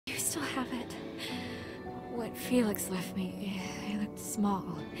still have it. What Felix left me, it looked small.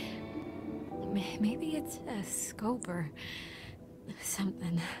 Maybe it's a scope or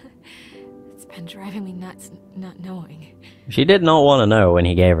something. It's been driving me nuts not knowing. She did not want to know when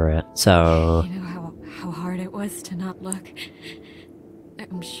he gave her it, so... You know how hard it was to not look?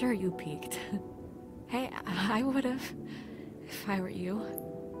 I'm sure you peeked. Hey, I would've, if I were you.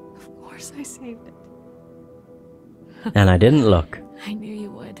 Of course I saved it. And I didn't look. I knew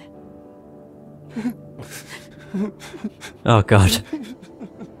you would. Oh god.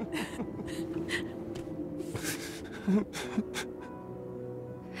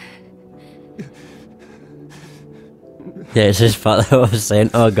 Yeah, it's his father who was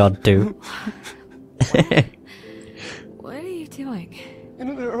saying, oh god, too. What are you doing? You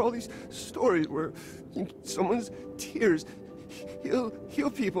know, there are all these stories where someone's tears heal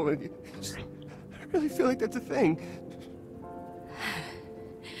people, and I really feel like that's a thing.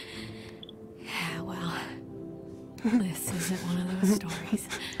 Yeah, well, this isn't one of those stories.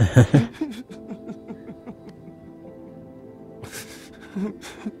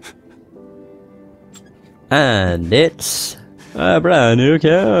 And it's a brand new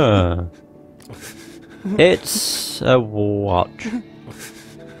car. It's a watch.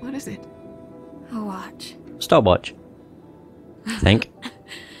 What is it? A watch. Stopwatch. I think.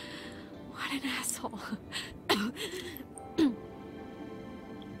 What an asshole.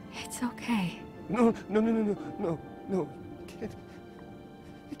 It's okay. No. You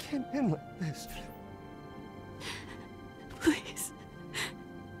can't end like this. Please.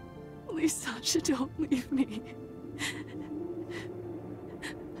 Please, Sasha, don't leave me.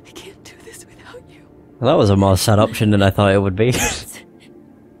 I can't do this without you. Well, that was a more sad option than I thought it would be.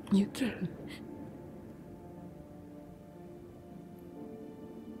 You can.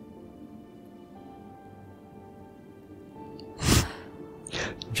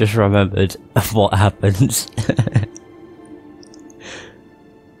 Just remembered what happens.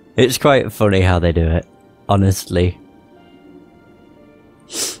 It's quite funny how they do it, honestly.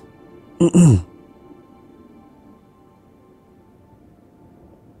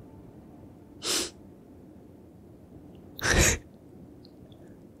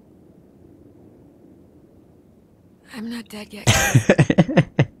 I'm not dead yet.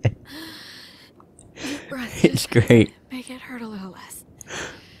 It's great. Make it hurt a little less.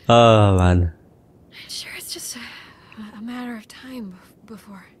 Oh man. Sure, it's just a matter of time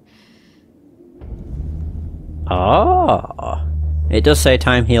before. Oh. It does say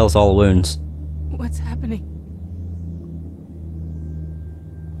time heals all wounds. What's happening?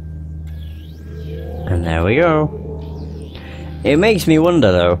 And there we go. It makes me wonder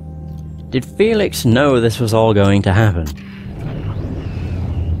though, did Felix know this was all going to happen?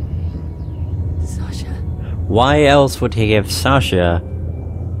 Sasha. Why else would he give Sasha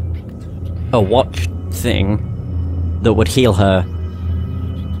a watch thing that would heal her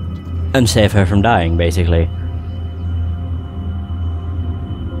and save her from dying, basically?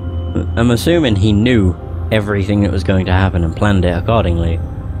 I'm assuming he knew everything that was going to happen and planned it accordingly.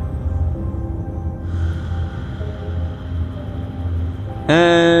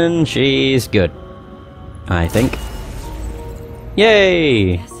 And she's good, I think.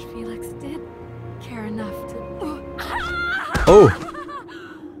 Yay! Yes, Felix did care enough to. Oh!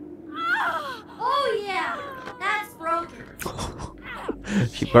 Oh yeah, that's broken.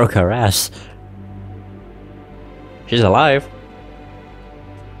 She broke her ass. She's alive.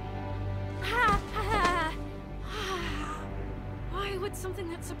 Why would something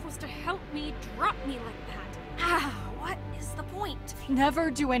that's supposed to help me drop me like that? What is the point?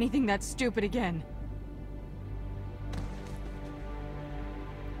 Never do anything that stupid again.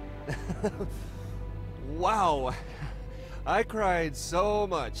 Wow. I cried so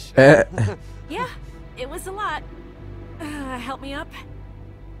much. Yeah, it was a lot. Help me up?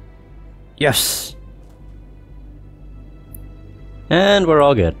 Yes. And we're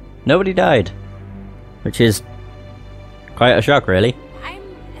all good. Nobody died. Which is quite a shock, really.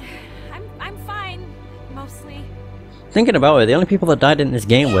 I'm fine, mostly. Thinking about it, the only people that died in this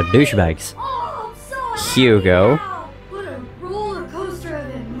game were douchebags. Oh, I'm so Hugo. Wow, what a roller coaster of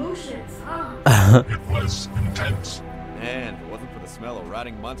emotions, huh? It was intense. Man, if it wasn't for the smell of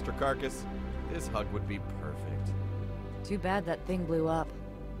rotting monster carcass, this hug would be perfect. Too bad that thing blew up.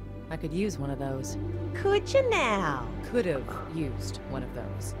 I could use one of those. Could you now? Could have used one of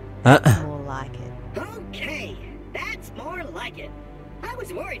those. More like it. Okay, that's more like it. I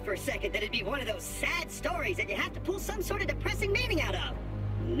was worried for a second that it'd be one of those sad stories that you have to pull some sort of depressing meaning out of.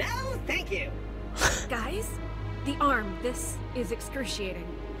 No, thank you. Guys, the arm. This is excruciating.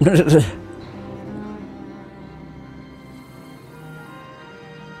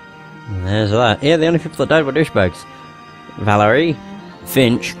 And there's that. Yeah, the only people that died were douchebags. Valerie,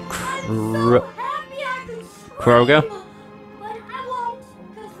 Finch, Happy I could Kroger. scream, but I won't,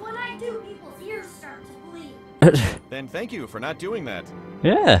 because when I do, people's ears start to bleed. Then thank you for not doing that.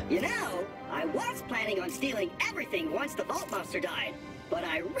 Yeah. You know, I was planning on stealing everything once the Vault Monster died, but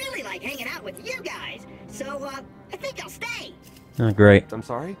I really like hanging out with you guys, so, I think I'll stay. Oh, great. I'm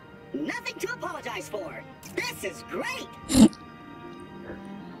sorry? Nothing to apologize for. This is great.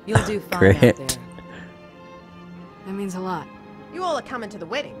 You'll do fine Great. out there. That means a lot. You all are coming to the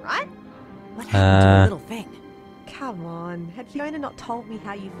wedding, right? What happened to the little thing? Come on. Had Fiona not told me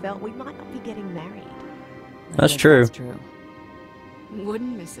how you felt, we might not be getting married. I That's guess true. That's true.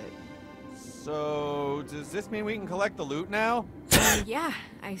 Wouldn't miss it. So, does this mean we can collect the loot now? Yeah,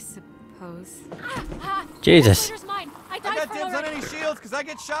 I suppose. Jesus. Mine. I I got dibs on any shields because I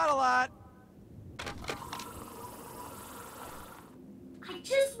get shot a lot. I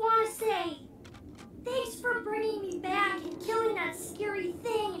just want to say, thanks for bringing me back and killing that scary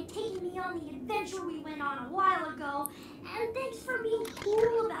thing and taking me on the adventure we went on a while ago. And thanks for being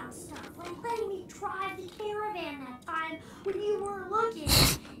cool about stuff, like letting me drive the caravan that time when you weren't looking.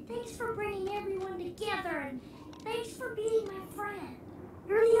 Thanks for bringing everyone together, and thanks for being my friend.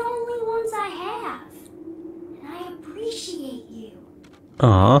 You're the only ones I have, and I appreciate you. I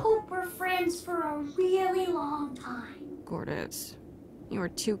Aw. hope we're friends for a really long time. Gorgeous. You are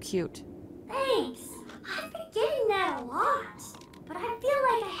too cute. Thanks. I've been getting that a lot, but I feel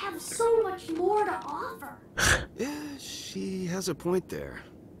like I have so much more to offer. Yeah, she has a point there.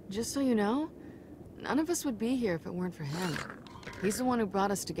 Just so you know, none of us would be here if it weren't for him. He's the one who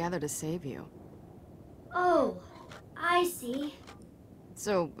brought us together to save you. Oh, I see.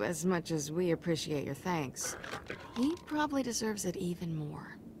 So, as much as we appreciate your thanks, he probably deserves it even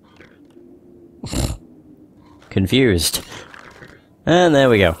more. Confused. And there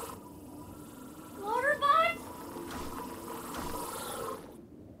we go. Water bud?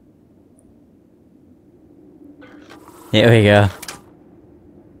 Here we go.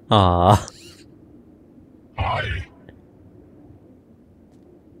 Aww.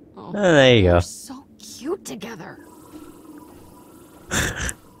 Oh, There you go. they're so cute together.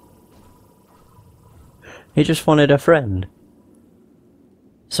 He just wanted a friend.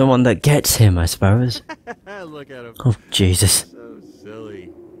 Someone that gets him, I suppose. Look at him. Oh, Jesus. So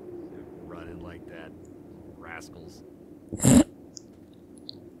silly. Running like that. Rascals.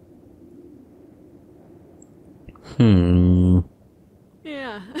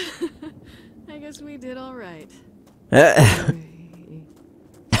 Yeah, I guess we did all right. I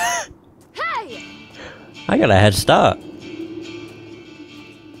Hey! got a head start.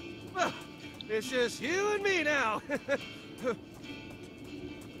 It's just you and me now.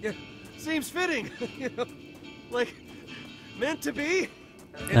 Yeah, seems fitting. You know, like meant to be.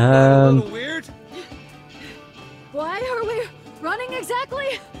 It's a little weird. Why are we running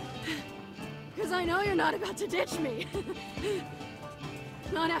exactly? Because I know you're not about to ditch me.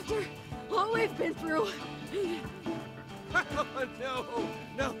 Not after all we've been through. Oh,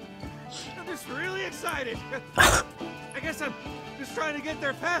 no. I'm just really excited. I guess I'm just trying to get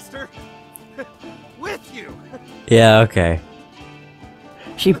there faster. With you. Yeah, okay.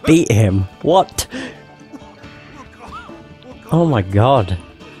 She beat him. What? Oh my god.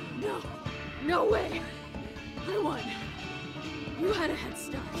 No way. I won. You had a head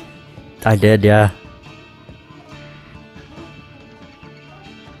start. I did, yeah.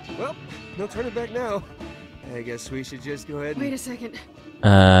 Well, no turning back now. I guess we should just go ahead and... Wait a second.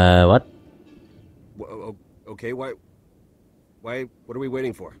 What? Okay, why, what are we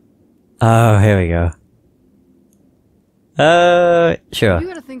waiting for? Oh, here we go. Sure. You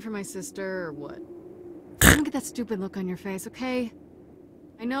got a thing for my sister, or what? Don't get that stupid look on your face, okay?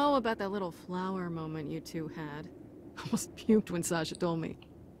 I know about that little flower moment you two had. Almost puked when Sasha told me.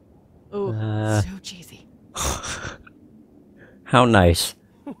 Oh, so cheesy. How nice.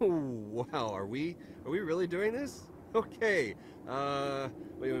 Wow, are we really doing this? Okay. What,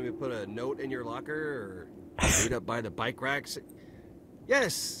 you want me to put a note in your locker or lead up by the bike racks?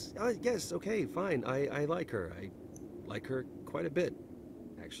 Yes. Yes. Okay. Fine. I like her. I like her quite a bit.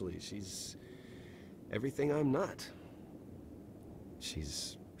 Actually, she's everything I'm not.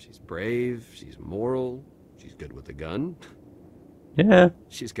 She's brave. She's moral. She's good with a gun. Yeah.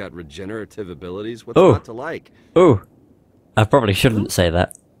 She's got regenerative abilities. What's Oh. not to like? Ooh. I probably shouldn't say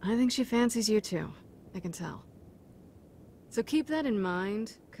that. I think she fancies you too. I can tell. So keep that in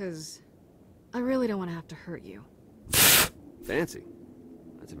mind, because I really don't want to have to hurt you. Fancy.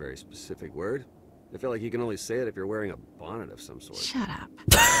 That's a very specific word. I feel like you can only say it if you're wearing a bonnet of some sort. Shut up.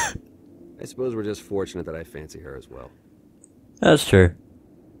 I suppose we're just fortunate that I fancy her as well. That's true.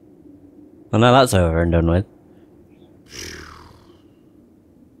 Well, now that's over and done with.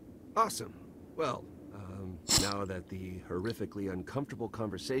 Awesome. Well, now that the horrifically uncomfortable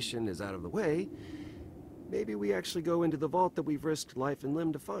conversation is out of the way, maybe we actually go into the vault that we've risked life and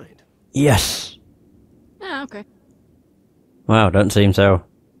limb to find. Yes! Yeah, okay. Wow, don't seem so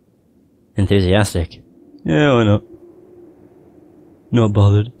enthusiastic. Yeah, why not? Not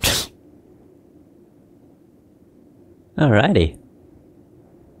bothered. Alrighty.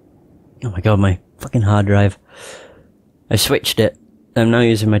 Oh my god, my fucking hard drive. I switched it. I'm now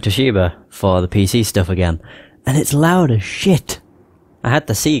using my Toshiba for the PC stuff again. And it's loud as shit. I had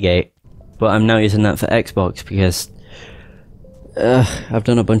the Seagate, but I'm now using that for Xbox because I've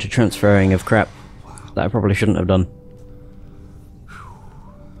done a bunch of transferring of crap that I probably shouldn't have done.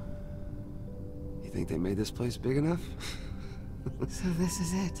 You think they made this place big enough? So this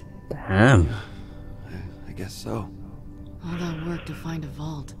is it. Damn. I guess so. All that work to find a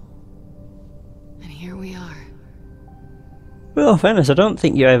vault. And here we are. Well, in fairness, I don't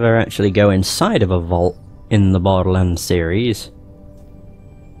think you ever actually go inside of a vault in the Borderlands series.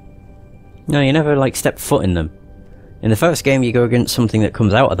 No, you never, like, step foot in them. In the first game, you go against something that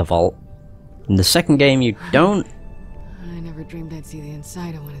comes out of the vault. In the second game, you don't I never dreamed I'd see the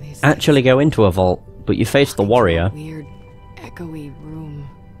inside of one of these actually go into a vault, but you face the warrior. Weird, echoey room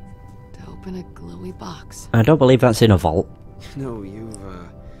to open a glowy box. I don't believe that's in a vault. No, you've,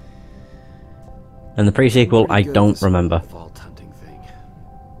 And the pre-sequel, I pretty good at don't this remember. vault hunting thing.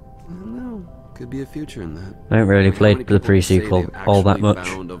 I don't know. Could be a future in that. I don't really How play many the people can say pre-sequel they've all that actually much.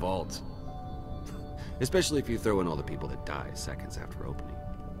 Found a vault. Especially if you throw in all the people that die seconds after opening.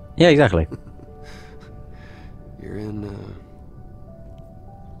 Yeah, exactly. You're in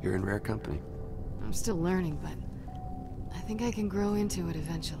rare company. I'm still learning, but I think I can grow into it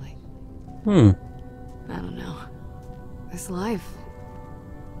eventually. Hmm. I don't know. This life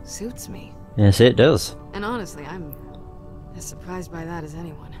suits me. Yes, it does. And honestly, I'm as surprised by that as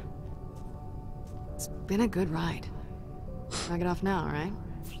anyone. It's been a good ride. I'll get off now, right?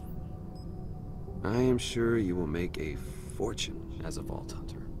 I am sure you will make a fortune as a vault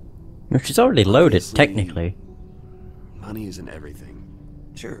hunter. Which is already loaded, Obviously, technically. Money isn't everything.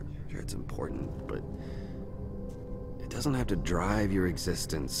 Sure, it's important, but it doesn't have to drive your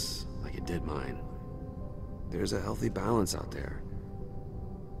existence like it did mine. There's a healthy balance out there.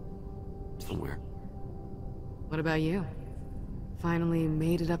 Somewhere. What about you? Finally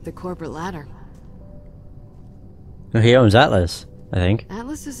made it up the corporate ladder. Well, he owns Atlas, I think.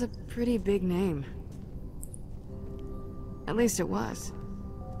 Atlas is a pretty big name. At least it was.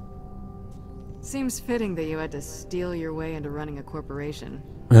 Seems fitting that you had to steal your way into running a corporation,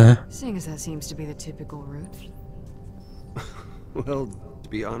 seeing as that seems to be the typical route. Well, to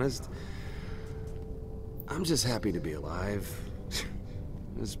be honest, I'm just happy to be alive.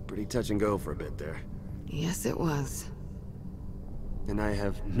 It was pretty touch and go for a bit there. Yes, it was. And I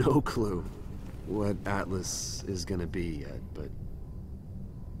have no clue what Atlas is gonna be yet, but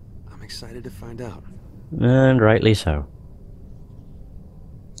I'm excited to find out. And rightly so.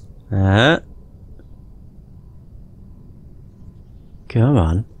 Come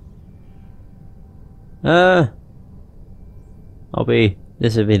on.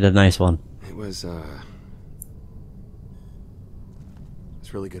 This will be the nice one. It was,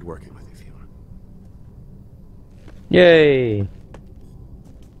 it's really good working with you, Fiona. Yay!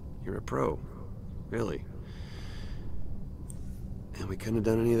 You're a pro. Really. And we couldn't have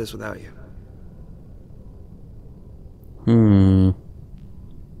done any of this without you.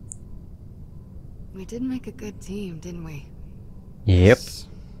 We did make a good team, didn't we? Yep.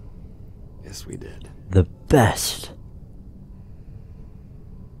 Yes, we did. The best.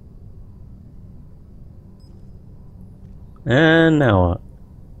 And now what?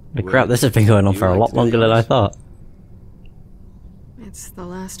 The crap, this has been going on for a lot longer than I thought. It's the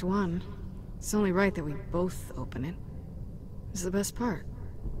last one. It's only right that we both open it. It's the best part.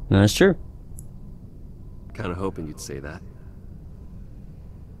 That's true. Kinda hoping you'd say that.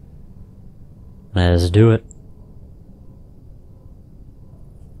 Let's do it.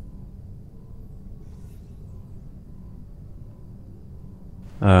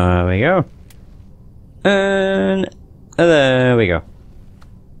 There we go. And there we go.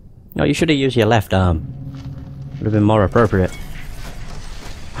 No, you should have used your left arm. Would have been more appropriate.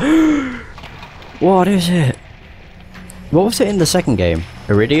 What is it? What was it in the second game?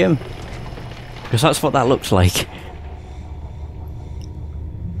 Iridium? Because that's what that looks like.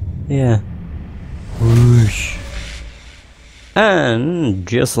 Yeah. Whoosh. And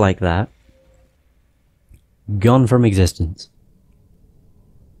just like that, gone from existence.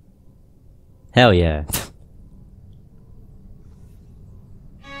 Hell yeah.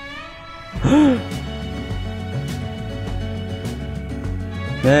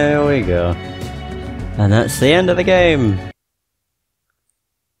 There we go. And that's the end of the game.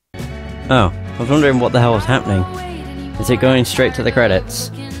 Oh, I was wondering what the hell was happening. Is it going straight to the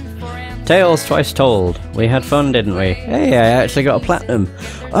credits? Tales twice told. We had fun, didn't we? Hey, I actually got a platinum.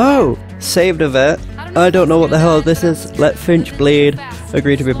 Oh, saved a vet. I don't know what the hell this is. Let Finch bleed.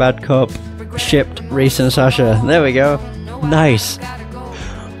 Agree to be bad cop. Shipped Reese and Sasha. There we go. Nice.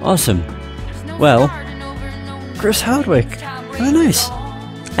 Awesome. Well, Chris Hardwick. Very nice.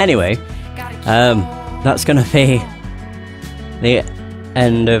 Anyway, that's gonna be the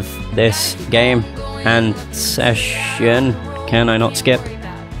end of this game and session. Can I not skip?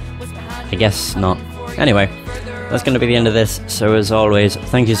 I guess not. Anyway, that's going to be the end of this, so as always,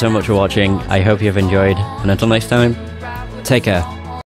 thank you so much for watching. I hope you've enjoyed, and until next time, take care.